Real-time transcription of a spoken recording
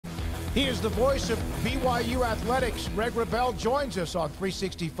He is the voice of BYU Athletics. Wrubell joins us on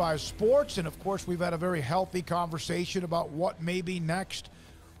 365 Sports. And, of course, we've had a very healthy conversation about what may be next.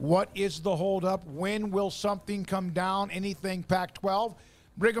 What is the holdup? When will something come down? Anything Pac-12?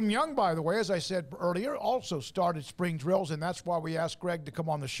 Brigham Young, by the way, as I said earlier, also started spring drills, and that's why we asked Greg to come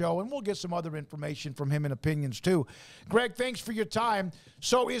on the show. And we'll get some other information from him and opinions, too. Greg, thanks for your time.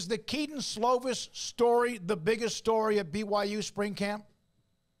 So is the Kedon Slovis story the biggest story at BYU spring camp?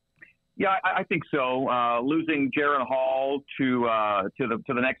 Yeah, I think so. Losing Jaren Hall to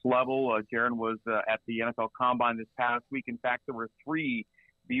the next level. Jaren was at the NFL Combine this past week. In fact, there were 3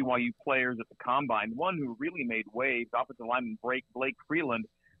 BYU players at the Combine. One who really made waves, offensive lineman Blake Freeland,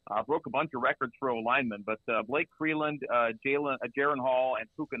 broke a bunch of records for O-linemen. But Blake Freeland, Jaren Hall, and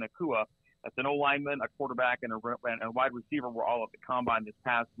Puka Nacua, that's an O-lineman, a quarterback, and a wide receiver were all at the Combine this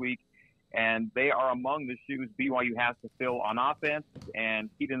past week. And they are among the shoes BYU has to fill on offense, and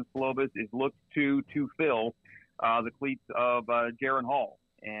Kedon Slovis is looked to fill the cleats of Jaren Hall.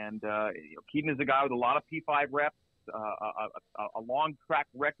 And Kedon is a guy with a lot of P5 reps, a long track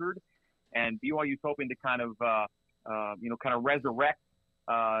record, and BYU is hoping to kind of resurrect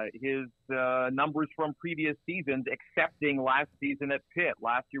his numbers from previous seasons, excepting last season at Pitt.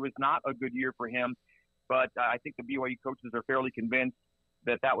 Last year was not a good year for him, but I think the BYU coaches are fairly convinced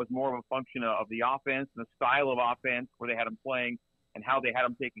that was more of a function of the offense and the style of offense where they had him playing and how they had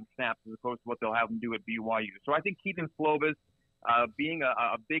him taking snaps as opposed to what they'll have him do at BYU. So I think Kedon Slovis, being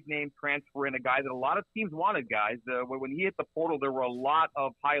a big-name transfer and a guy that a lot of teams wanted, guys. When he hit the portal, there were a lot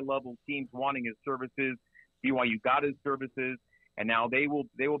of high-level teams wanting his services. BYU got his services, and now they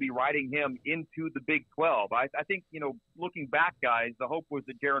will be riding him into the Big 12. I think, looking back, guys, the hope was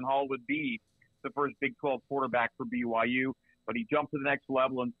that Jaren Hall would be the first Big 12 quarterback for BYU. But he jumped to the next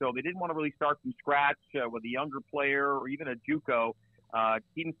level, and so they didn't want to really start from scratch with a younger player or even a JUCO.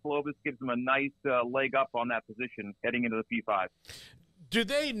 Kedon Slovis gives them a nice leg up on that position heading into the P5. Do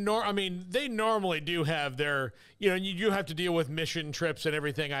they they normally do have their, you have to deal with mission trips and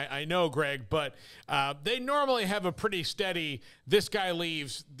everything. I know, Greg, but they normally have a pretty steady, this guy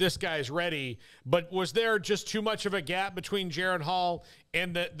leaves, this guy's ready. But was there just too much of a gap between Jaren Hall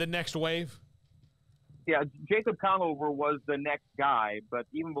and the next wave? Yeah, Jacob Conover was the next guy, but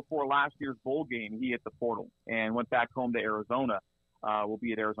even before last year's bowl game, he hit the portal and went back home to Arizona. Will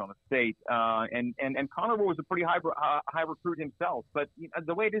be at Arizona State, and Conover was a pretty high recruit himself. But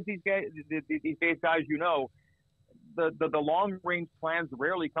the way it is these days, guys, the long range plans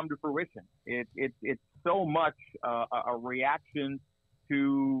rarely come to fruition. It's so much a reaction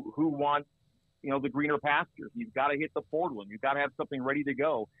to who wants the greener pastures. You've got to hit the portal, and you've got to have something ready to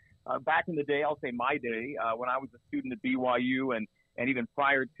go. Back in the day, I'll say my day, when I was a student at BYU and even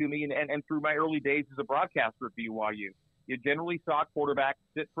prior to me and through my early days as a broadcaster at BYU, you generally saw quarterbacks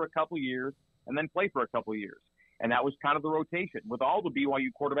sit for a couple of years and then play for a couple of years. And that was kind of the rotation. With all the BYU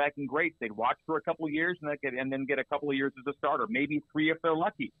quarterbacking greats, they'd watch for a couple of years and then get a couple of years as a starter, maybe 3 if they're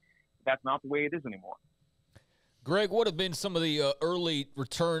lucky. That's not the way it is anymore. Greg, what have been some of the early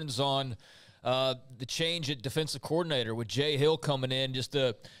returns on the change at defensive coordinator with Jay Hill coming in, just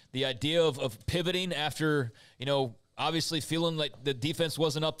the idea of pivoting after, obviously feeling like the defense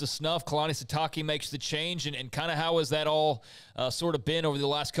wasn't up to snuff. Kalani Sitake makes the change, and kind of how has that all sort of been over the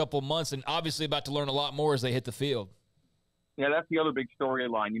last couple of months, and obviously about to learn a lot more as they hit the field. Yeah, that's the other big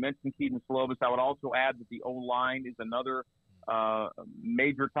storyline. You mentioned Kedon Slovis. I would also add that the O-line is another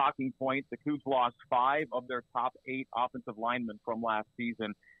major talking point. The Cougs lost 5 of their top 8 offensive linemen from last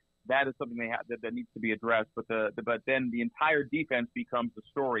season. That is something that needs to be addressed. But then the entire defense becomes the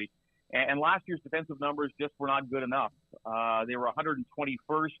story. And last year's defensive numbers just were not good enough. They were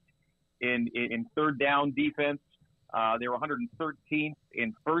 121st in third down defense. They were 113th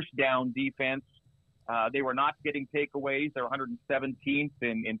in first down defense. They were not getting takeaways. They were 117th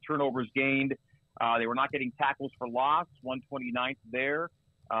in turnovers gained. They were not getting tackles for loss, 129th there.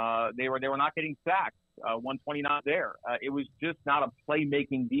 They were not getting sacks. 129 there. It was just not a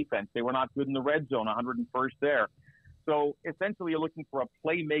playmaking defense. They were not good in the red zone, 101st there. So essentially, you're looking for a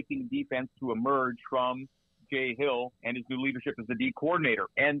playmaking defense to emerge from Jay Hill and his new leadership as the D coordinator.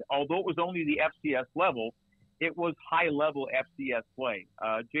 And although it was only the FCS level, it was high-level FCS play.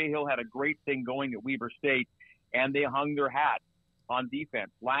 Jay Hill had a great thing going at Weber State, and they hung their hat on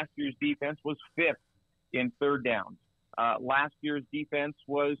defense. Last year's defense was 5th in third downs. Last year's defense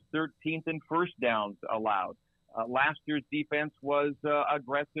was 13th in first downs allowed. Last year's defense was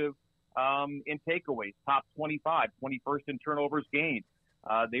aggressive in takeaways, top 25, 21st in turnovers gained.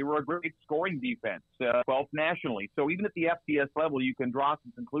 They were a great scoring defense, 12th nationally. So even at the FCS level, you can draw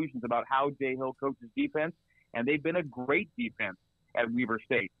some conclusions about how Jay Hill coaches defense, and they've been a great defense at Weber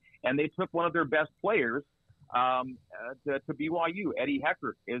State. and they took one of their best players to BYU. Eddie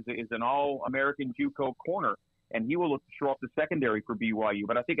Heckert is an All-American JUCO corner, and he will look to show up the secondary for BYU.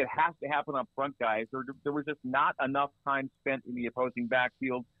 But I think it has to happen up front, guys. There was just not enough time spent in the opposing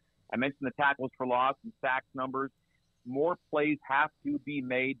backfield. I mentioned the tackles for loss and sacks numbers. More plays have to be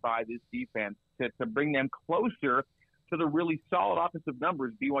made by this defense to bring them closer to the really solid offensive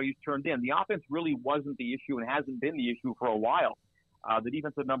numbers BYU's turned in. The offense really wasn't the issue and hasn't been the issue for a while. The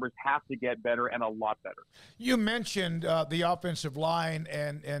defensive numbers have to get better and a lot better. You mentioned the offensive line,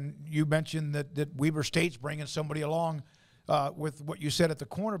 and you mentioned that Weber State's bringing somebody along with what you said at the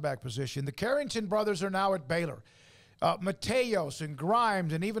cornerback position. The Carrington brothers are now at Baylor. Mateos and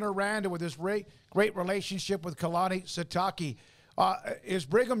Grimes and even Aranda with this great relationship with Kalani Sitake. Is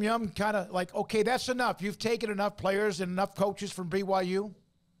Brigham Young kind of like, okay, that's enough? You've taken enough players and enough coaches from BYU?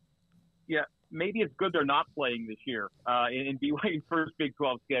 Yeah, maybe it's good they're not playing this year in BYU's first Big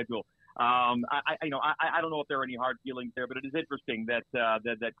 12 schedule. I don't know if there are any hard feelings there, but it is interesting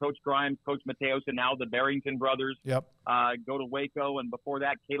that Coach Grimes, Coach Mateos, and now the Barrington brothers go to Waco, and before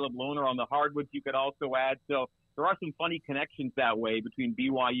that, Caleb Lohner on the hardwoods you could also add. So there are some funny connections that way between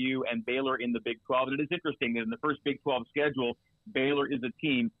BYU and Baylor in the Big 12. And it is interesting that in the first Big 12 schedule, Baylor is a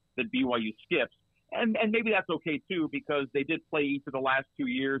team that BYU skips. And maybe that's okay, too, because they did play each of the last 2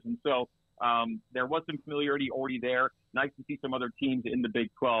 years. And so there was some familiarity already there. Nice to see some other teams in the Big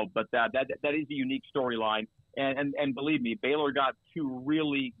 12. But that is a unique storyline. And believe me, Baylor got two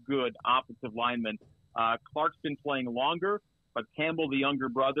really good offensive linemen. Clark's been playing longer, but Campbell, the younger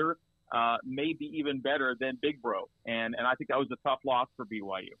brother, may be even better than Big Bro. And I think that was a tough loss for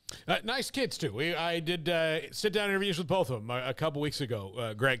BYU. Nice kids, too. I did sit-down interviews with both of them a couple weeks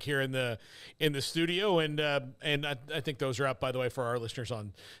ago, Greg, here in the studio. And I think those are up, by the way, for our listeners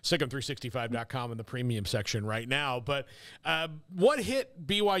on SicEm365.com in the premium section right now. But what hit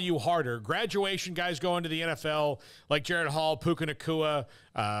BYU harder? Graduation, guys going to the NFL, like Jared Hall, Puka Nacua,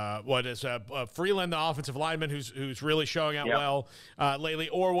 Freeland, the offensive lineman who's really showing out well lately,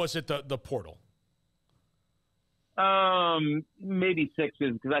 or was it the portal? Maybe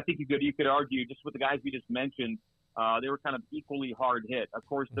sixes, because I think you could argue just with the guys we just mentioned, they were kind of equally hard hit. Of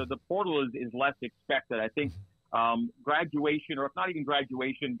course, the portal is less expected. I think graduation, or if not even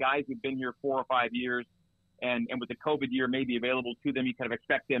graduation, guys who've been here 4 or 5 years, and with the COVID year maybe available to them, you kind of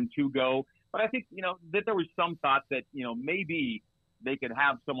expect them to go. But I think that there was some thought that maybe they could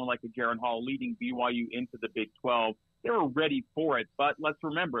have someone like a Jaron Hall leading BYU into the Big 12. They were ready for it, but let's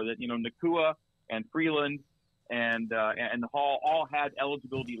remember that Nacua and Freeland and Hall all had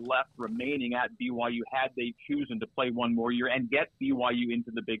eligibility left remaining at BYU had they chosen to play one more year and get BYU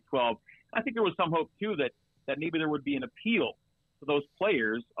into the Big 12. I think there was some hope too that maybe there would be an appeal to those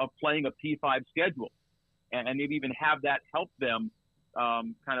players of playing a P5 schedule, and maybe even have that help them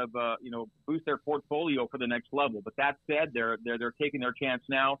boost their portfolio for the next level. But that said, they're taking their chance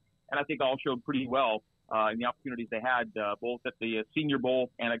now, and I think all showed pretty well in the opportunities they had both at the Senior Bowl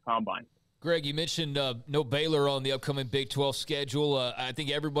and at Combine. Greg, you mentioned no Baylor on the upcoming Big 12 schedule. I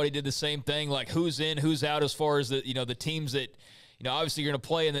think everybody did the same thing, like who's in, who's out as far as the teams that obviously you're going to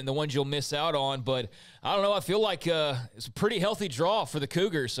play and then the ones you'll miss out on. But I don't know. I feel like it's a pretty healthy draw for the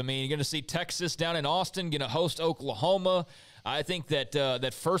Cougars. I mean, you're going to see Texas down in Austin, going to host Oklahoma. I think that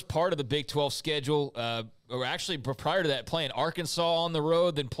that first part of the Big 12 schedule, or actually prior to that, playing Arkansas on the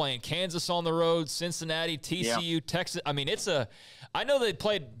road, then playing Kansas on the road, Cincinnati, TCU, Texas. I mean, I know they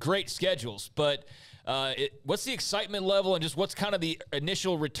played great schedules, but what's the excitement level and just what's kind of the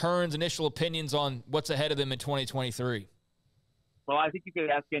initial returns, initial opinions on what's ahead of them in 2023? Well, I think you could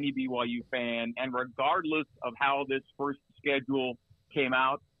ask any BYU fan, and regardless of how this first schedule came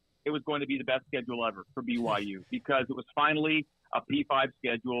out, it was going to be the best schedule ever for BYU because it was finally a P5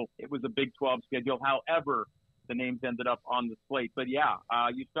 schedule. It was a Big 12 schedule. However, the names ended up on the slate. But yeah,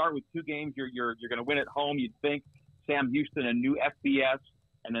 you start with 2 games. You're going to win at home. You'd think Sam Houston and new FBS,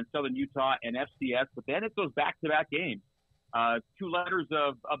 and then Southern Utah and FCS. But then it's those back-to-back games. 2 letters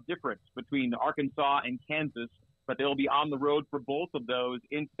of difference between Arkansas and Kansas, but they'll be on the road for both of those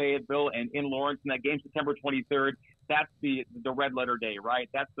in Fayetteville and in Lawrence. And that game, September 23rd, that's the red letter day, right?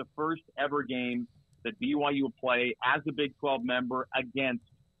 That's the first ever game that BYU will play as a Big 12 member against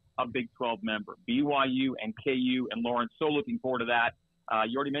a Big 12 member. BYU and KU and Lawrence. So looking forward to that.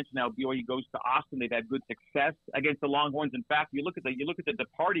 You already mentioned how BYU goes to Austin. They've had good success against the Longhorns. In fact, you look at the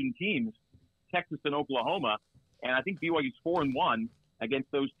departing teams, Texas and Oklahoma, and I think BYU's 4-1 against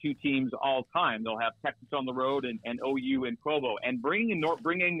those 2 teams all time. They'll have Texas on the road and OU in Provo. And bringing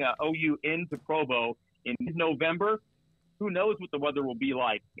OU into Provo in mid-November, who knows what the weather will be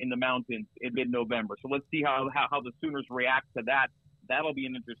like in the mountains in mid-November. So let's see how the Sooners react to that that'll be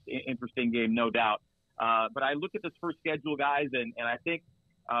an interesting game, no doubt. But I look at this first schedule, guys, and I think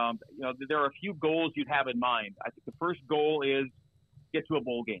there are a few goals you'd have in mind. I think the first goal is get to a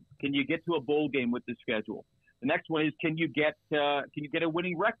bowl game. Can you get to a bowl game with this schedule? The next one is can you get a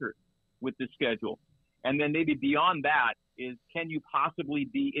winning record with this schedule? And then maybe beyond that is can you possibly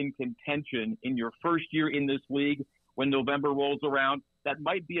be in contention in your first year in this league when November rolls around? That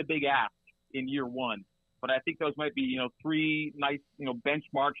might be a big ask in year one. But I think those might be, three nice,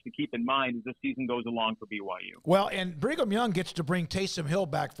 benchmarks to keep in mind as the season goes along for BYU. Well, and Brigham Young gets to bring Taysom Hill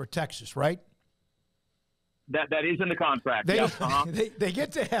back for Texas, right? That is in the contract. They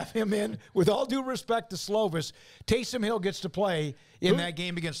get to have him in. With all due respect to Slovis, Taysom Hill gets to play in that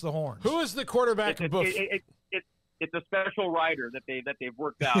game against the Horns. Who is the quarterback? It's a special rider that they've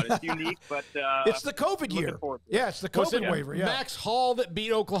worked out. It's unique, but it's the COVID year. Yeah, it's the COVID waiver. Yeah. Max Hall that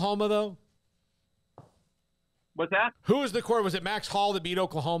beat Oklahoma, though. What's that? Who was the quarterback? Was it Max Hall that beat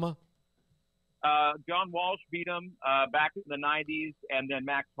Oklahoma? John Walsh beat him back in the 90s, and then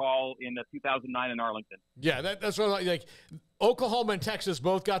Max Hall in 2009 in Arlington. Yeah, that's what like Oklahoma and Texas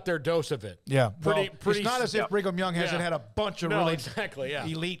both got their dose of it. Yeah, pretty. It's not as if Brigham Young hasn't had a bunch of really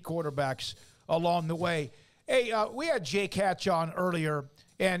elite quarterbacks along the way. Hey, we had Jake Hatch on earlier,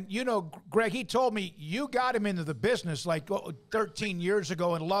 and Greg, he told me you got him into the business like 13 years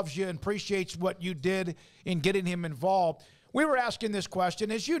ago and loves you and appreciates what you did in getting him involved. We were asking this question,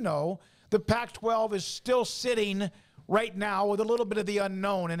 as you know. The Pac-12 is still sitting right now with a little bit of the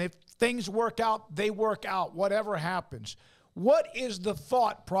unknown. And if things work out, they work out, whatever happens. What is the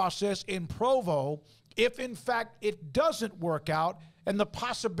thought process in Provo if, in fact, it doesn't work out and the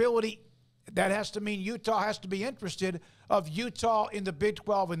possibility that has to mean Utah has to be interested of Utah in the Big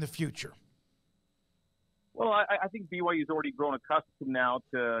 12 in the future? Well, I think BYU's already grown accustomed now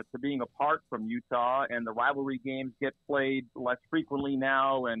to being apart from Utah, and the rivalry games get played less frequently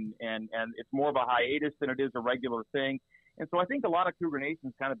now, and it's more of a hiatus than it is a regular thing. And so I think a lot of Cougar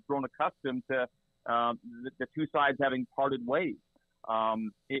Nation's kind of grown accustomed to the two sides having parted ways.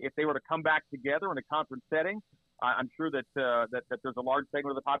 If they were to come back together in a conference setting, I'm sure that there's a large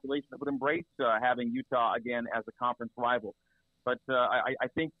segment of the population that would embrace having Utah again as a conference rival. But I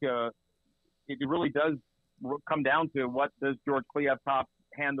think it really does come down to what does George Kliavkoff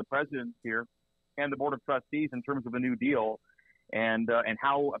hand the president here and the board of trustees in terms of a new deal, and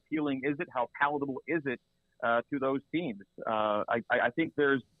how appealing is it, how palatable is it to those teams. I think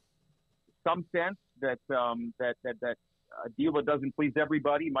there's some sense that a deal that doesn't please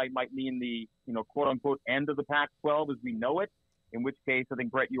everybody might mean the quote unquote end of the Pac-12 as we know it. In which case, I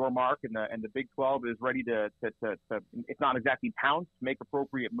think Brett Yormark and the Big 12 is ready to if not exactly pounce, make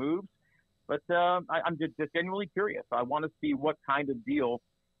appropriate moves. But I'm just genuinely curious. I want to see what kind of deal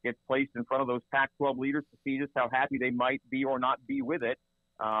gets placed in front of those Pac-12 leaders to see just how happy they might be or not be with it.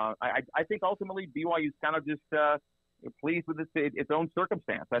 I think ultimately BYU's kind of just pleased with its own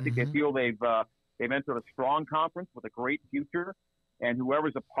circumstance. I think they feel they've entered a strong conference with a great future, and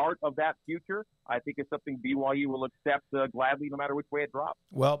whoever's a part of that future, I think is something BYU will accept gladly no matter which way it drops.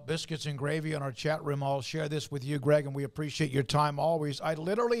 Well, biscuits and gravy on our chat room. I'll share this with you, Greg, and we appreciate your time always. I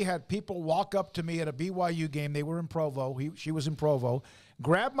literally had people walk up to me at a BYU game. They were in Provo. She was in Provo.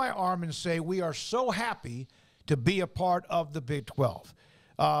 Grab my arm and say, "We are so happy to be a part of the Big 12."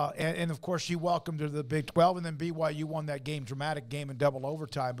 And, of course, she welcomed her to the Big 12, and then BYU won that game, dramatic game in double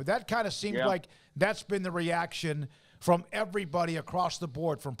overtime. But that kind of seems like that's been the reaction from everybody across the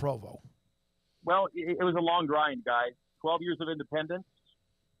board from Provo. Well, it was a long grind, guys. 12 years of independence.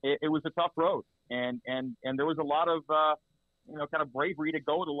 It was a tough road, and there was a lot of kind of bravery to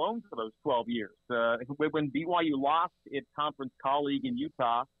go it alone for those 12 years. When BYU lost its conference colleague in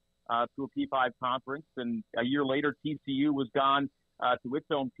Utah to a P5 conference, and a year later TCU was gone to its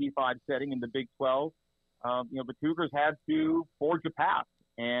own P5 setting in the Big 12. The Cougars had to forge a path,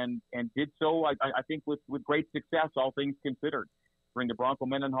 and did so, I think, with great success, all things considered, during the Bronco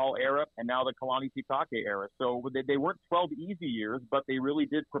Mendenhall era and now the Kalani Sitake era. So they weren't 12 easy years, but they really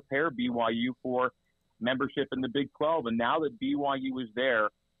did prepare BYU for membership in the Big 12. And now that BYU is there,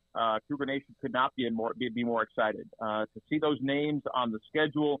 Cougar Nation could not be more excited. To see those names on the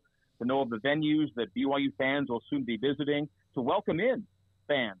schedule, to know of the venues that BYU fans will soon be visiting, to welcome in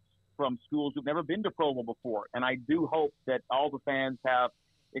fans from schools who've never been to Provo before. And I do hope that all the fans have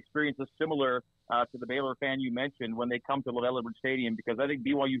experiences similar to the Baylor fan you mentioned when they come to LaVell Edwards Stadium, because I think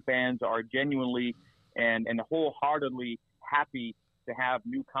BYU fans are genuinely and wholeheartedly happy to have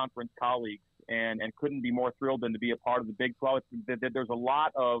new conference colleagues, and couldn't be more thrilled than to be a part of the Big 12. There's a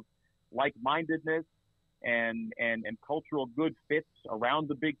lot of like-mindedness and cultural good fits around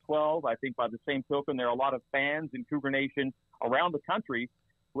the Big 12. I think by the same token, there are a lot of fans in Cougar Nation around the country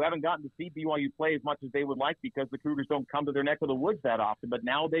who haven't gotten to see BYU play as much as they would like because the Cougars don't come to their neck of the woods that often. But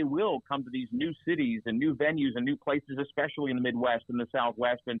now they will come to these new cities and new venues and new places, especially in the Midwest and the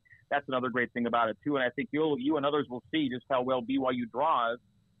Southwest. And that's another great thing about it, too. And I think you and others will see just how well BYU draws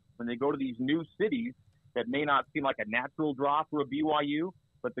when they go to these new cities that may not seem like a natural draw for a BYU,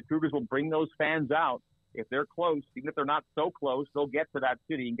 but the Cougars will bring those fans out. If they're close, even if they're not so close, they'll get to that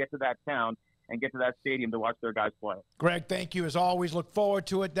city and get to that town and get to that stadium to watch their guys play. Greg, thank you. As always, look forward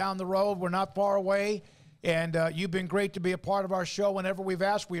to it down the road. We're not far away, and you've been great to be a part of our show whenever we've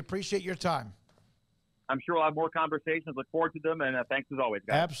asked. We appreciate your time. I'm sure we'll have more conversations. Look forward to them, and thanks as always,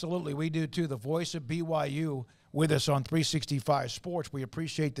 guys. Absolutely. We do, too. The voice of BYU with us on 365 Sports. We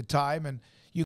appreciate the time, and